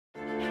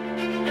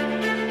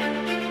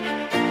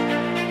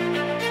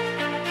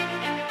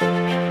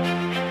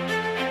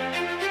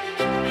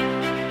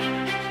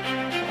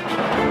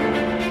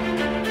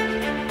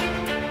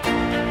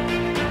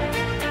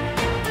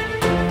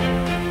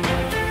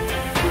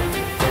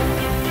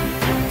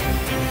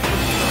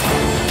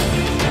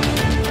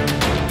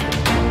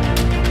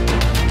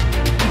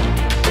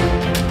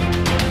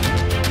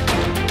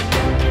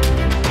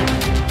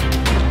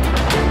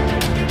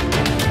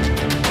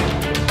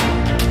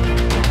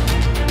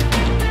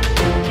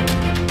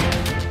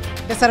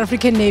South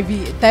African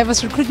Navy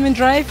diverse recruitment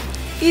drive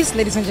is,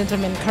 ladies and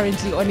gentlemen,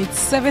 currently on its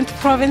 7th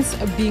province,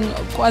 being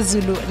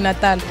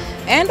KwaZulu-Natal.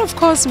 And of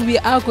course, we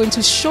are going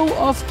to show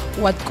off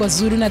what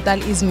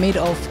KwaZulu-Natal is made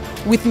of.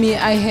 With me,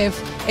 I have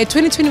a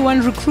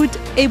 2021 recruit,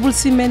 able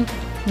Seaman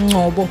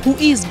Ngcobo, who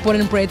is born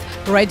and bred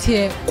right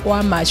here,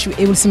 KwaMashu.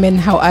 Able Seaman,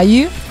 how are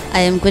you?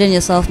 I am good, and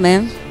yourself,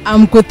 ma'am?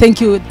 I'm good,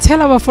 thank you.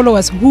 Tell our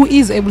followers, who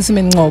is Able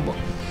Seaman Ngcobo?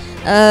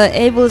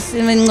 Able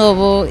Seaman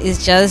Ngcobo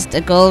is just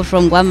a girl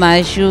from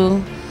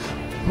KwaMashu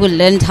who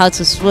learned how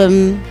to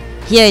swim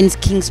here in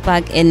Kings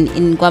Park and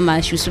in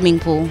KwaMashu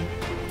swimming pool.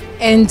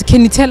 And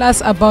can you tell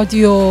us about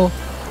your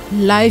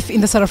life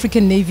in the South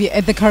African Navy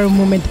at the current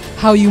moment,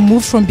 how you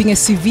moved from being a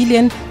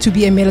civilian to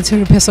be a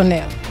military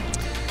personnel?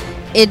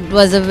 It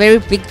was a very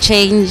big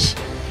change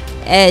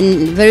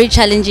and very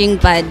challenging,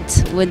 but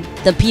with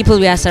the people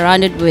we are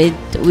surrounded with,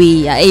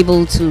 we are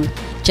able to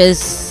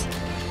just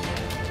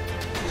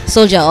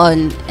soldier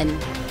on and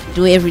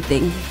do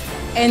everything.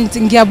 And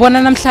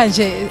ngiyabona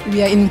namhlanje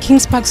we are in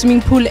Kings Park swimming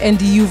pool, and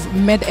you've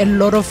met a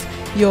lot of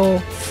your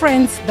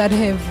friends that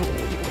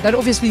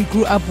obviously you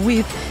grew up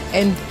with,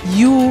 and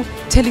you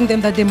telling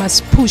them that they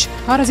must push.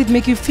 How does it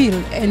make you feel?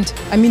 And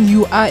I mean,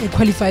 you are a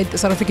qualified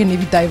South African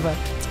Navy diver.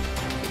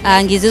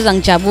 Ngizizwa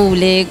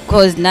ngijabule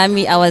because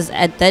nami I was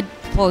at that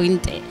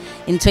point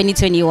in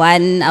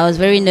 2021. I was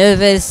very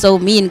nervous, so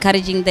me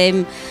encouraging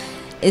them,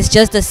 it's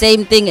just the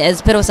same thing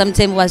as Pero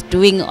Samtem was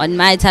doing on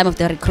my time of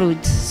the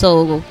recruit.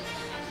 So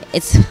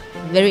it's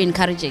very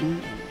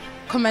encouraging.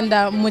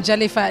 Commander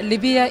Mojalefa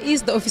Libya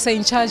is the officer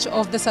in charge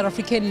of the South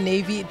African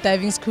Navy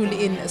Diving School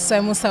in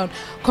Seaman Sound.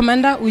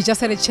 Commander, we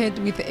just had a chat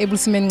with Able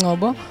Seaman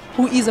Ngcobo,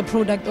 who is a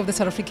product of the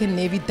South African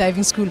Navy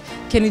Diving School.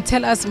 Can you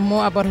tell us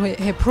more about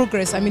her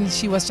progress? I mean,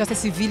 she was just a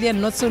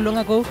civilian not so long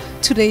ago.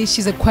 Today,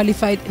 she's a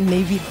qualified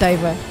Navy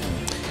diver.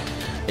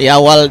 Yeah,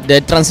 well,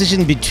 the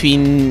transition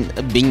between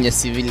being a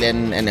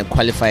civilian and a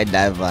qualified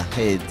diver,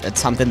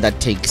 it's something that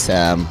takes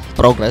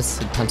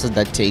progress. It's something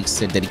that takes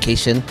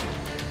dedication.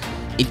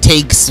 It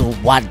takes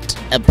what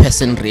a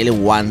person really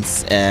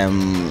wants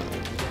to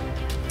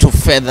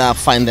further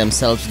find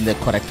themselves in the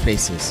correct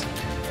places.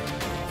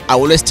 I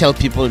always tell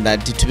people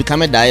that to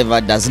become a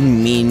diver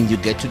doesn't mean you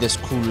get to the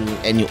school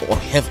and you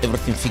have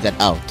everything figured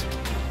out.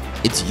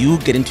 It's you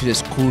getting to the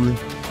school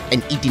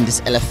and eating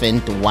this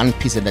elephant one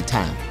piece at a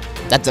time.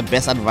 That's the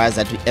best advice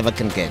that we ever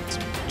can get.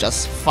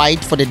 Just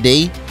fight for the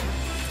day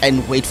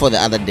and wait for the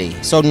other day.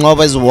 So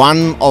Ngcobo is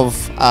one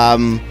of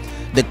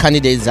the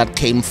candidates that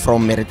came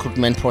from a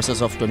recruitment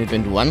process of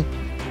 2021.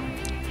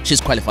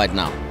 She's qualified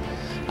now.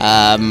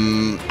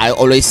 I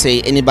always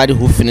say anybody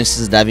who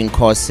finishes diving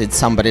course, it's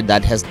somebody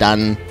that has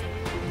done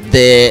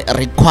the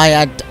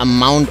required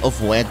amount of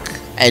work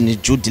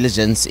and due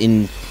diligence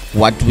in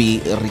what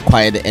we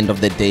require at the end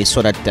of the day,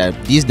 so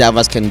that these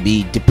divers can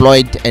be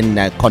deployed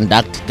and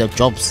conduct the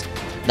jobs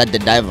that the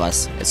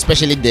divers,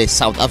 especially the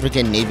South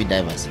African Navy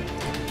divers.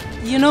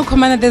 You know,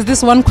 Commander, there's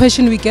this one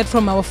question we get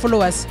from our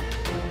followers.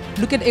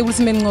 Look at Able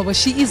Seaman Ngcobo.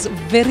 She is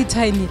very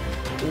tiny.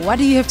 What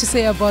do you have to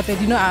say about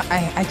that? You know,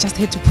 I just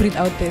had to put it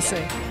out there,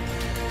 sir.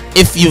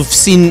 If you've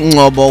seen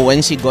Ngcobo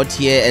when she got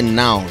here and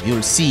now,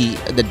 you'll see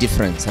the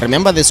difference.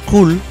 Remember, the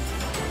school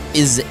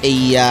is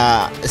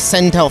a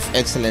center of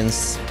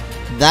excellence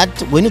that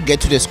when you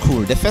get to the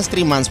school, the first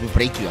 3 months we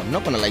break you. I'm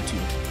not going to lie to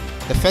you.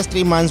 The first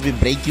 3 months we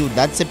break you.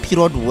 That's a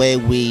period where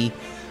we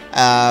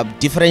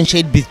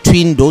differentiate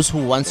between those who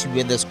wants to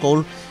be at the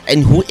school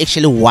and who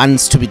actually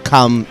wants to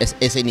become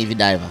as a Navy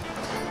diver.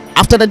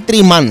 After the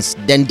 3 months,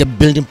 then the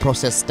building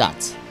process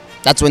starts.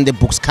 That's when the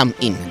books come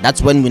in.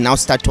 That's when we now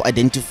start to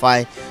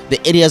identify the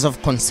areas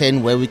of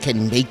concern where we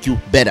can make you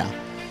better.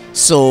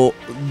 So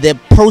the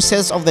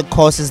process of the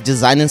course is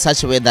designed in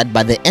such a way that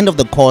by the end of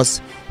the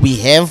course, we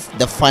have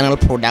the final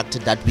product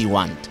that we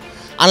want.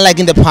 Unlike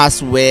in the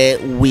past where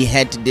we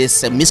had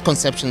these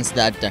misconceptions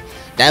that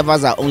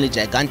divers are only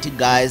gigantic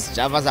guys,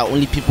 divers are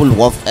only people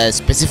who have a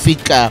specific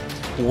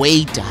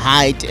weight,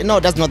 height. No,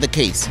 that's not the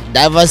case.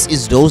 Divers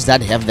is those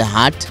that have the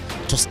heart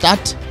to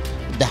start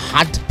the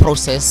hard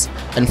process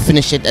and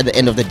finish it at the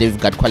end of the day. We've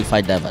got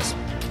qualified divers.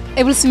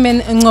 Able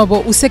Seaman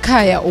Ngcobo,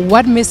 usekhaya,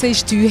 what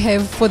message do you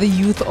have for the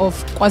youth of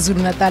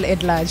KwaZulu-Natal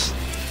at large?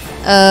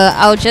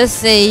 I'll just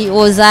say,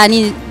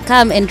 Ozani,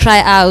 come and try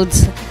out.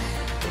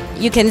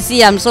 You can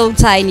see I'm so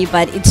tiny,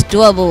 but it's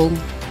doable,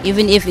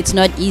 even if it's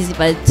not easy,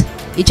 but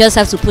you just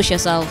have to push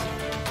yourself.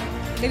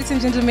 Ladies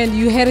and gentlemen,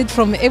 you heard it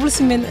from Able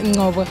Seaman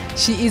Ngcobo.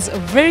 She is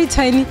very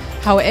tiny,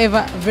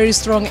 however, very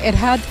strong at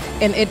heart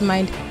and at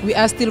mind. We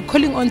are still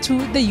calling on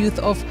to the youth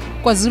of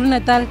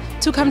KwaZulu-Natal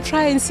to come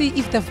try and see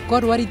if they've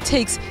got what it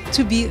takes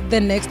to be the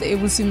next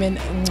Able Seaman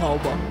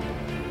Ngcobo.